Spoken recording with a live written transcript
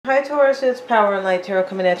Hi Taurus, it's Power and Light Tarot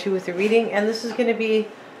coming at you with the reading, and this is going to be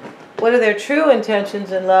what are their true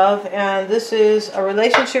intentions in love, and this is a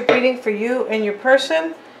relationship reading for you and your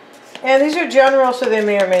person, and these are general, so they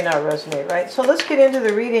may or may not resonate, right? So let's get into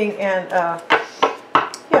the reading, and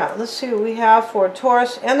yeah, let's see what we have for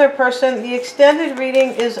Taurus and their person. The extended reading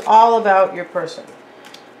is all about your person,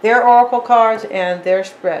 their oracle cards and their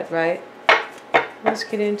spread, right? Let's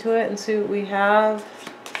get into it and see what we have.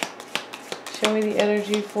 Show me the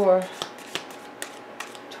energy for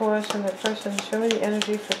Taurus and their person. Show me the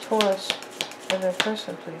energy for Taurus and their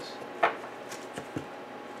person, please.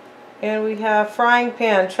 And we have frying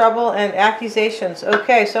pan, trouble, and accusations.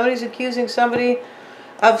 Okay, somebody's accusing somebody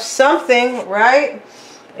of something, right?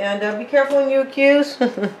 And be careful when you accuse,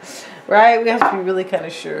 right? We have to be really kind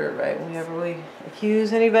of sure, right? When we ever really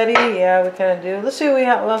accuse anybody, yeah, we kind of do. Let's see what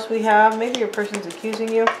else we have. Maybe your person's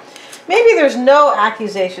accusing you. Maybe there's no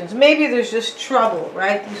accusations. Maybe there's just trouble,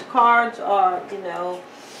 right? These cards are, you know,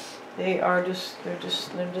 they're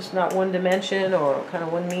just not one dimension or kind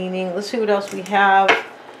of one meaning. Let's see what else we have.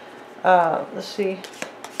 Let's see.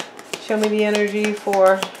 Show me the energy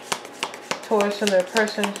for Taurus and their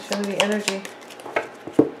person. Show me the energy.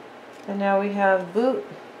 And now we have boot.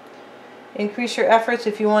 Increase your efforts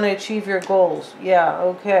if you want to achieve your goals. Yeah,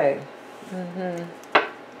 okay.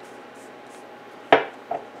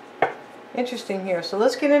 Interesting here. So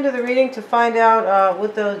let's get into the reading to find out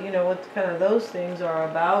what those, you know, what kind of those things are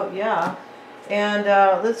about. Yeah. And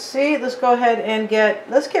let's see. Let's go ahead and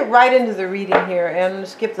let's get right into the reading here. And I'm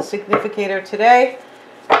skip the significator today.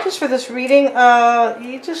 Just for this reading,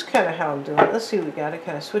 you just kind of how I'm doing it. Let's see what we got to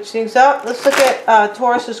kind of switch things up. Let's look at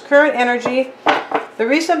Taurus's current energy, the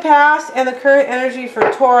recent past, and the current energy for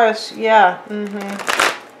Taurus. Yeah.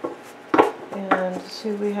 And let's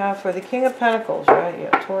see what we have for the King of Pentacles, right? Yeah,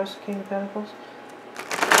 Taurus, King of Pentacles.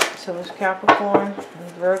 So there's Capricorn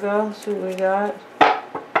and Virgo. Let's see what we got.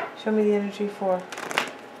 Show me the energy for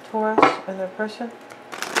Taurus and their person.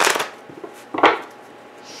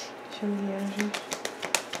 Show me the energy.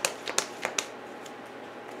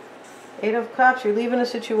 Eight of Cups. You're leaving a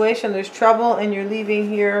situation. There's trouble and you're leaving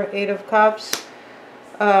here. Eight of Cups.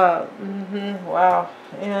 Wow.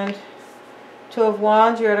 And Two of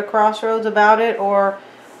Wands, you're at a crossroads about it, or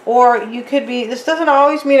you could be, this doesn't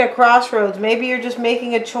always mean a crossroads. Maybe you're just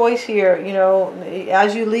making a choice here, you know,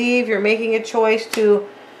 as you leave, you're making a choice to,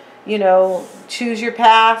 you know, choose your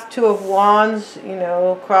path. Two of Wands, you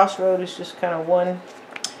know, crossroad is just kind of one.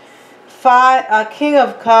 King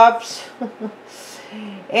of Cups.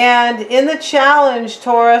 And in the challenge,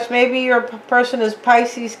 Taurus, maybe your person is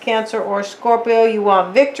Pisces, Cancer, or Scorpio. You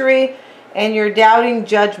want victory. And you're doubting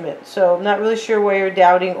judgment. So I'm not really sure why you're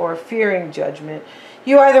doubting or fearing judgment.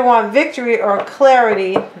 You either want victory or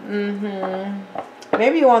clarity.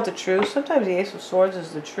 Maybe you want the truth. Sometimes the Ace of Swords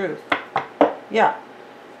is the truth. Yeah.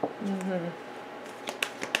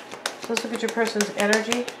 So let's look at your person's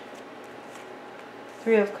energy.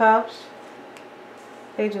 Three of Cups.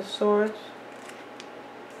 Page of Swords.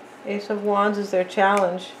 Ace of Wands is their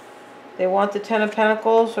challenge. They want the Ten of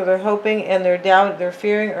Pentacles, or they're hoping, and they're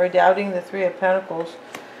fearing or doubting the Three of Pentacles.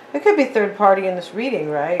 There could be third party in this reading,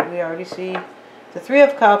 right? We already see the Three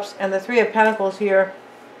of Cups and the Three of Pentacles here.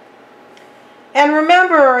 And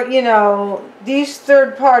remember, you know, these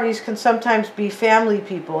third parties can sometimes be family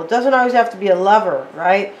people. It doesn't always have to be a lover,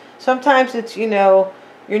 right? Sometimes it's, you know,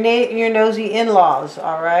 your nosy in-laws,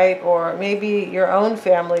 all right? Or maybe your own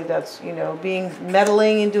family that's, you know,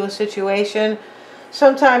 meddling into a situation.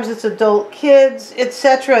 Sometimes it's adult kids,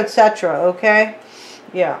 etc., etc., okay?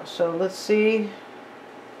 Yeah, so let's see.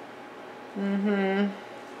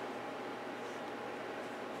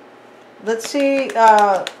 Let's see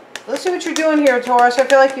what you're doing here, Taurus. I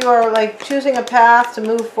feel like you are like choosing a path to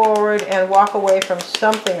move forward and walk away from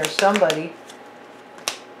something or somebody.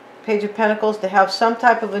 Page of Pentacles, to have some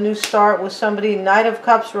type of a new start with somebody. Knight of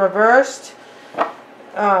Cups reversed.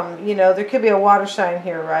 You know, there could be a water sign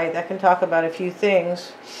here, right? That can talk about a few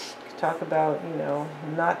things. Could talk about, you know,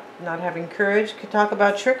 not having courage. Could talk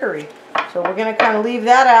about trickery. So we're going to kind of leave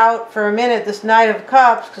that out for a minute, this Knight of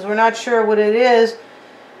Cups, because we're not sure what it is.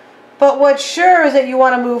 But what's sure is that you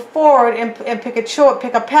want to move forward and pick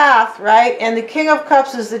a path, right? And the King of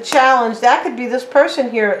Cups is the challenge. That could be this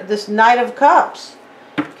person here, this Knight of Cups.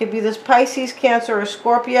 Could be this Pisces, Cancer, or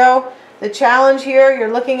Scorpio. The challenge here,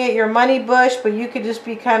 you're looking at your money bush, but you could just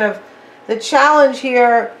be kind of, the challenge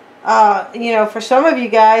here, you know, for some of you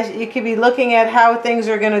guys, you could be looking at how things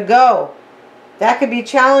are going to go. That could be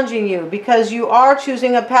challenging you because you are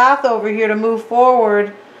choosing a path over here to move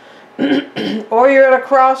forward, or you're at a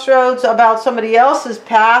crossroads about somebody else's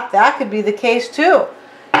path. That could be the case too.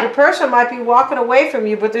 Your person might be walking away from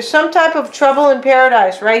you, but there's some type of trouble in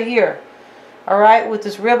paradise right here. All right, with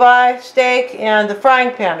this ribeye steak and the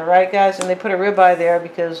frying pan, all right, guys? And they put a ribeye there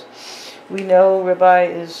because we know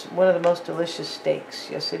ribeye is one of the most delicious steaks.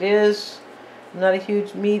 Yes, it is. I'm not a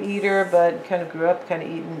huge meat eater, but kind of grew up kind of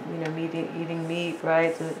eating, you know, eating meat,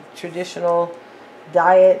 right? The traditional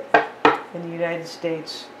diet in the United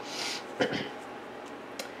States.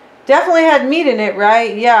 Definitely had meat in it,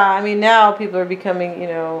 right? Yeah, I mean, now people are becoming, you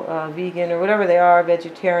know, vegan or whatever they are,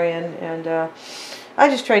 vegetarian, and I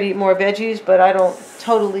just try to eat more veggies, but I don't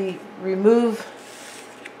totally remove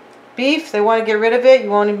beef. They want to get rid of it. You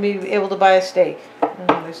won't even be able to buy a steak.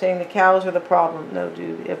 They're saying the cows are the problem. No,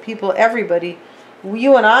 dude. People, everybody,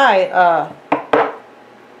 you and I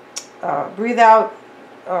breathe out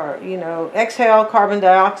or, you know, exhale carbon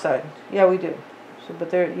dioxide. Yeah, we do. So, but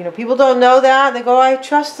they're, you know, people don't know that. They go, I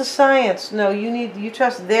trust the science. No, you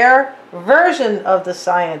trust their version of the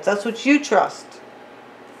science. That's what you trust.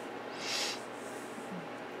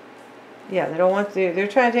 Yeah, they don't want to, they're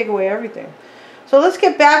trying to take away everything. So let's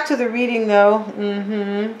get back to the reading, though.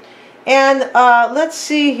 And let's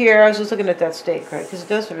see here. I was just looking at that steak, right? Because it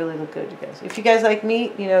does really look good, you guys. If you guys like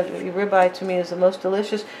meat, you know, your ribeye to me is the most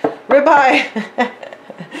delicious. Ribeye,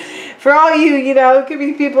 for all you, you know, it could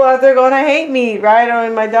be people out there going, I hate meat, right? I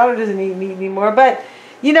mean, my daughter doesn't eat meat anymore. But,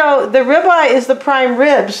 you know, the ribeye is the prime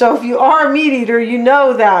rib. So if you are a meat eater, you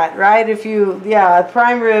know that, right? If you, yeah,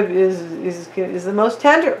 prime rib is the most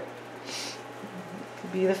tender.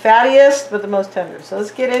 Be the fattiest, but the most tender. So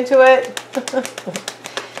let's get into it.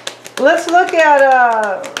 Let's look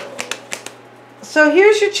at, so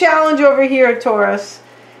here's your challenge over here, Taurus.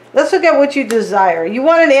 Let's look at what you desire. You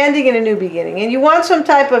want an ending and a new beginning, and you want some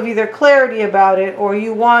type of either clarity about it, or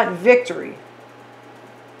you want victory.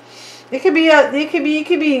 It could be you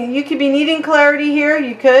could be needing clarity here.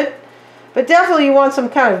 You could, but definitely you want some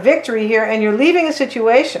kind of victory here, and you're leaving a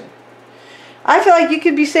situation. I feel like you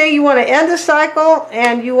could be saying you want to end a cycle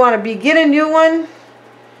and you want to begin a new one.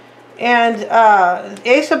 And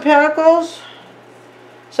Ace of Pentacles.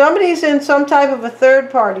 Somebody's in some type of a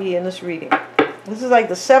third party in this reading. This is like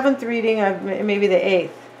the 7th reading, maybe the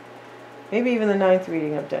 8th. Maybe even the 9th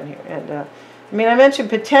reading I've done here. And I mean, I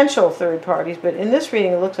mentioned potential third parties, but in this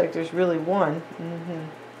reading it looks like there's really one.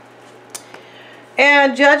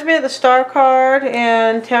 And Judgment, the Star card,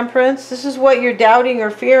 and Temperance. This is what you're doubting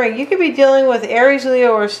or fearing. You could be dealing with Aries,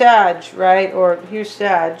 Leo, or Sag, right? Or here's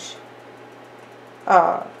Sag.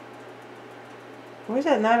 Where's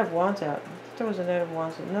that Knight of Wands at? I thought there was a Knight of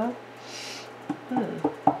Wands. No?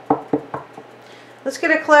 Let's get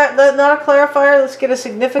not a clarifier. Let's get a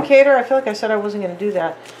significator. I feel like I said I wasn't going to do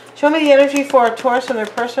that. Show me the energy for a Taurus and their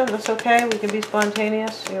person. That's okay. We can be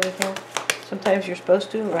spontaneous. You know, we can. Sometimes you're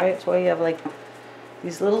supposed to, right? That's why you have like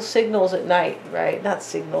these little signals at night, right? Not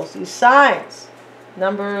signals, these signs.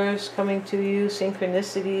 Numbers coming to you,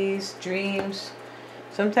 synchronicities, dreams.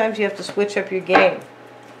 Sometimes you have to switch up your game.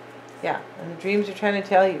 Yeah, and the dreams are trying to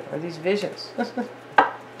tell you, or these visions.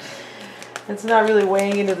 It's not really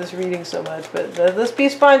weighing into this reading so much, but let's be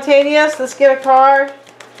spontaneous. Let's get a card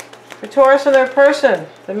for Taurus and their person.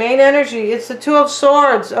 The main energy, it's the Two of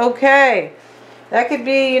Swords. Okay. That could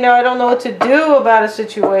be, you know, I don't know what to do about a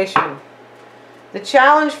situation. The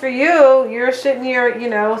challenge for you, you're sitting here, you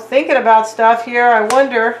know, thinking about stuff here. I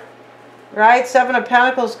wonder, right? 7 of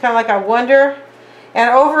Pentacles, kind of like I wonder. And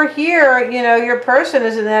over here, you know, your person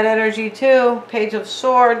is in that energy too. Page of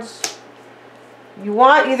Swords. You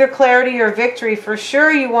want either clarity or victory. For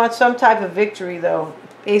sure you want some type of victory though.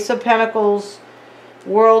 Ace of Pentacles,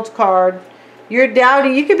 World card. You're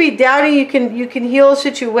doubting. You could be doubting you can heal a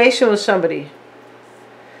situation with somebody.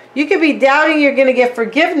 You could be doubting you're going to get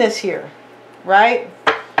forgiveness here. Right?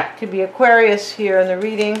 Could be Aquarius here in the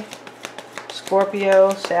reading.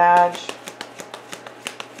 Scorpio, Sag,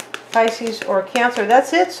 Pisces, or Cancer.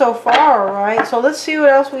 That's it so far, right? So let's see what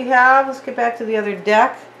else we have. Let's get back to the other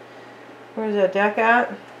deck. Where's that deck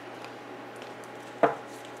at?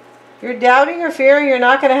 You're doubting or fearing you're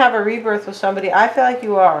not going to have a rebirth with somebody. I feel like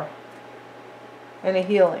you are. And a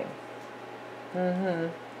healing.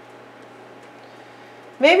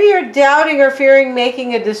 Maybe you're doubting or fearing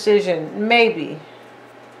making a decision. Maybe.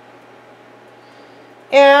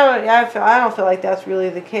 And I don't feel like that's really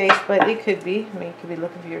the case, but it could be. I mean, you could be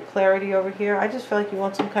looking for your clarity over here. I just feel like you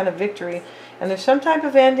want some kind of victory. And there's some type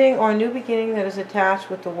of ending or a new beginning that is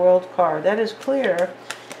attached with the World card. That is clear.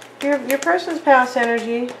 Your person's past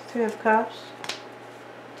energy. 3 of Cups.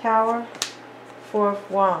 Tower. 4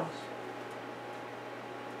 of Wands.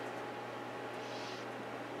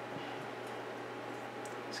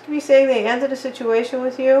 This could be saying they ended a situation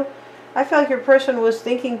with you. I feel like your person was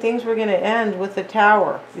thinking things were going to end with the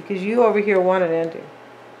Tower because you over here want it ending.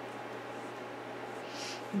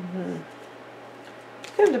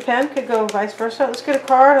 Could depend. Could go vice versa. Let's get a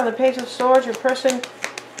card on the Page of Swords. Your person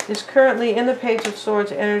is currently in the Page of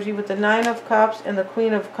Swords energy with the Nine of Cups and the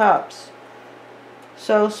Queen of Cups.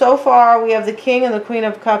 So far we have the King and the Queen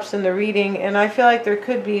of Cups in the reading, and I feel like there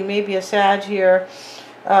could be maybe a Sag here.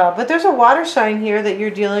 But there's a water sign here that you're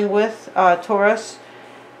dealing with, Taurus.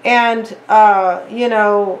 And, you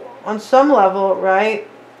know, on some level, right,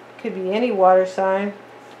 could be any water sign.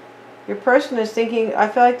 Your person is thinking, I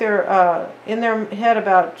feel like they're in their head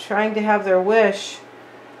about trying to have their wish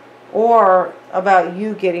or about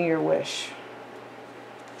you getting your wish.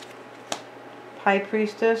 High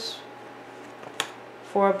Priestess,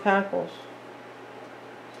 Four of Pentacles.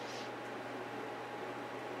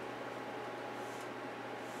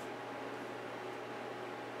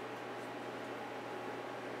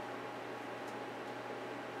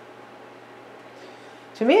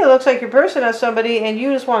 To me, it looks like your person has somebody and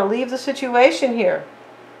you just want to leave the situation here.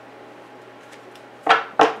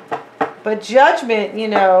 But Judgment, you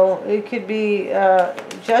know, it could be,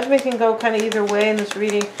 Judgment can go kind of either way in this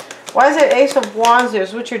reading. Why is it Ace of Wands there?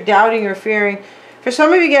 It's what you're doubting or fearing. For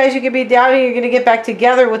some of you guys, you could be doubting you're going to get back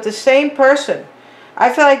together with the same person.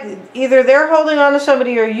 I feel like either they're holding on to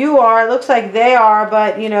somebody or you are. It looks like they are,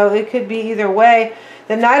 but, you know, it could be either way.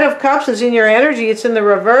 The Knight of Cups is in your energy. It's in the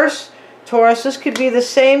reverse, Taurus. This could be the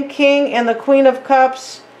same King and the Queen of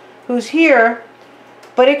Cups who's here,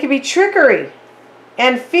 but it could be trickery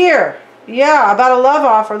and fear. Yeah, about a love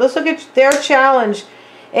offer. Let's look at their challenge.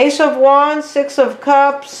 Ace of Wands, Six of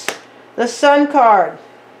Cups, the Sun card.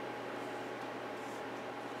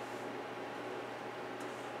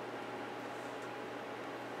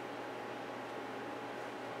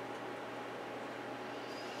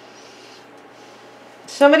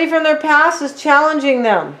 Somebody from their past is challenging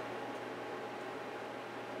them.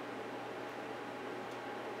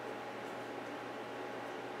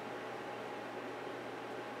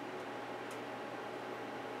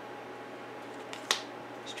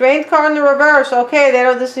 Strength card in the reverse. Okay, they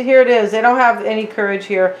don't. Here it is. They don't have any courage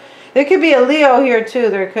here. There could be a Leo here too.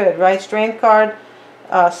 There could, right? Strength card,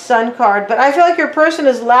 Sun card. But I feel like your person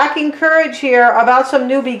is lacking courage here about some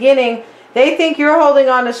new beginning. They think you're holding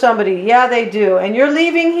on to somebody. Yeah, they do. And you're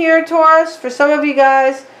leaving here, Taurus. For some of you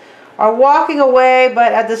guys are walking away,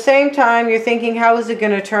 but at the same time, you're thinking, how is it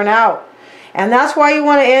going to turn out? And that's why you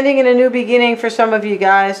want an ending and a new beginning for some of you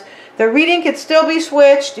guys. The reading could still be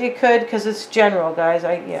switched. It could, because it's general, guys.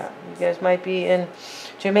 Yeah, you guys might be in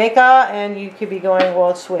Jamaica, and you could be going,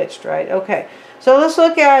 well, it's switched, right? Okay. So let's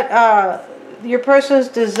look at your person's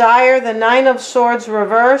desire, the Nine of Swords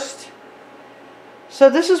reversed. So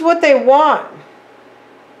this is what they want.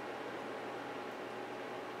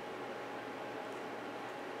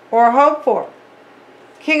 Or hope for.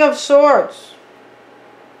 King of Swords.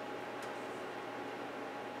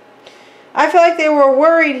 I feel like they were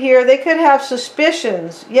worried here. They could have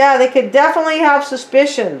suspicions. Yeah, they could definitely have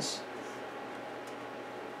suspicions.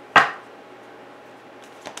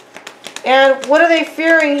 And what are they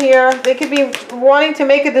fearing here? They could be wanting to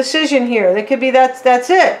make a decision here. They could be that's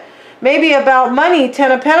it. Maybe about money,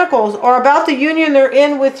 Ten of Pentacles, or about the union they're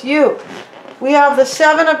in with you. We have the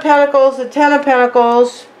Seven of Pentacles, the Ten of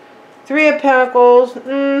Pentacles, Three of Pentacles.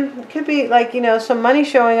 It could be like, you know, some money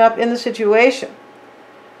showing up in the situation.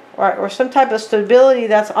 Or some type of stability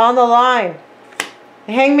that's on the line.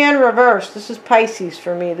 The Hangman reversed. This is Pisces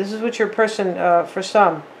for me. This is what your person, for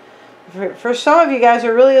some. For some of you guys,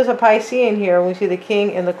 there really is a Piscean here when we see the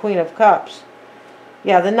King and the Queen of Cups.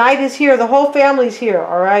 Yeah, the Knight is here. The whole family's here.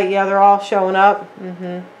 All right. Yeah, they're all showing up.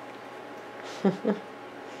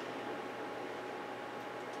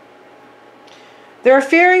 They're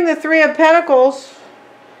fearing the Three of Pentacles.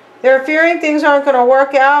 They're fearing things aren't going to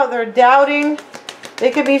work out. They're doubting. They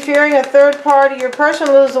could be fearing a third party. Your person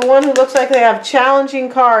is the one who looks like they have challenging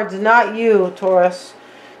cards, not you, Taurus.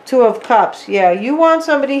 Two of Cups. Yeah, you want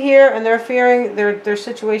somebody here, and they're fearing their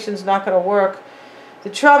situation's not going to work. The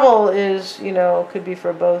trouble is, you know, could be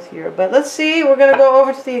for both here. But let's see. We're going to go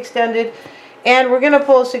over to the extended, and we're going to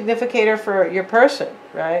pull a significator for your person,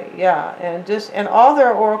 right? Yeah, and all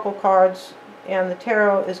their oracle cards and the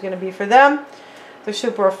tarot is going to be for them. They're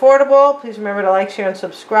super affordable. Please remember to like, share, and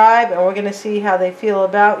subscribe. And we're going to see how they feel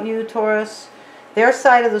about you, Taurus. Their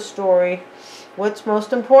side of the story. What's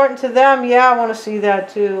most important to them. Yeah, I want to see that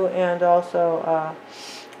too. And also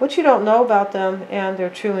what you don't know about them and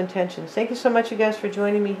their true intentions. Thank you so much, you guys, for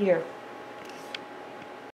joining me here.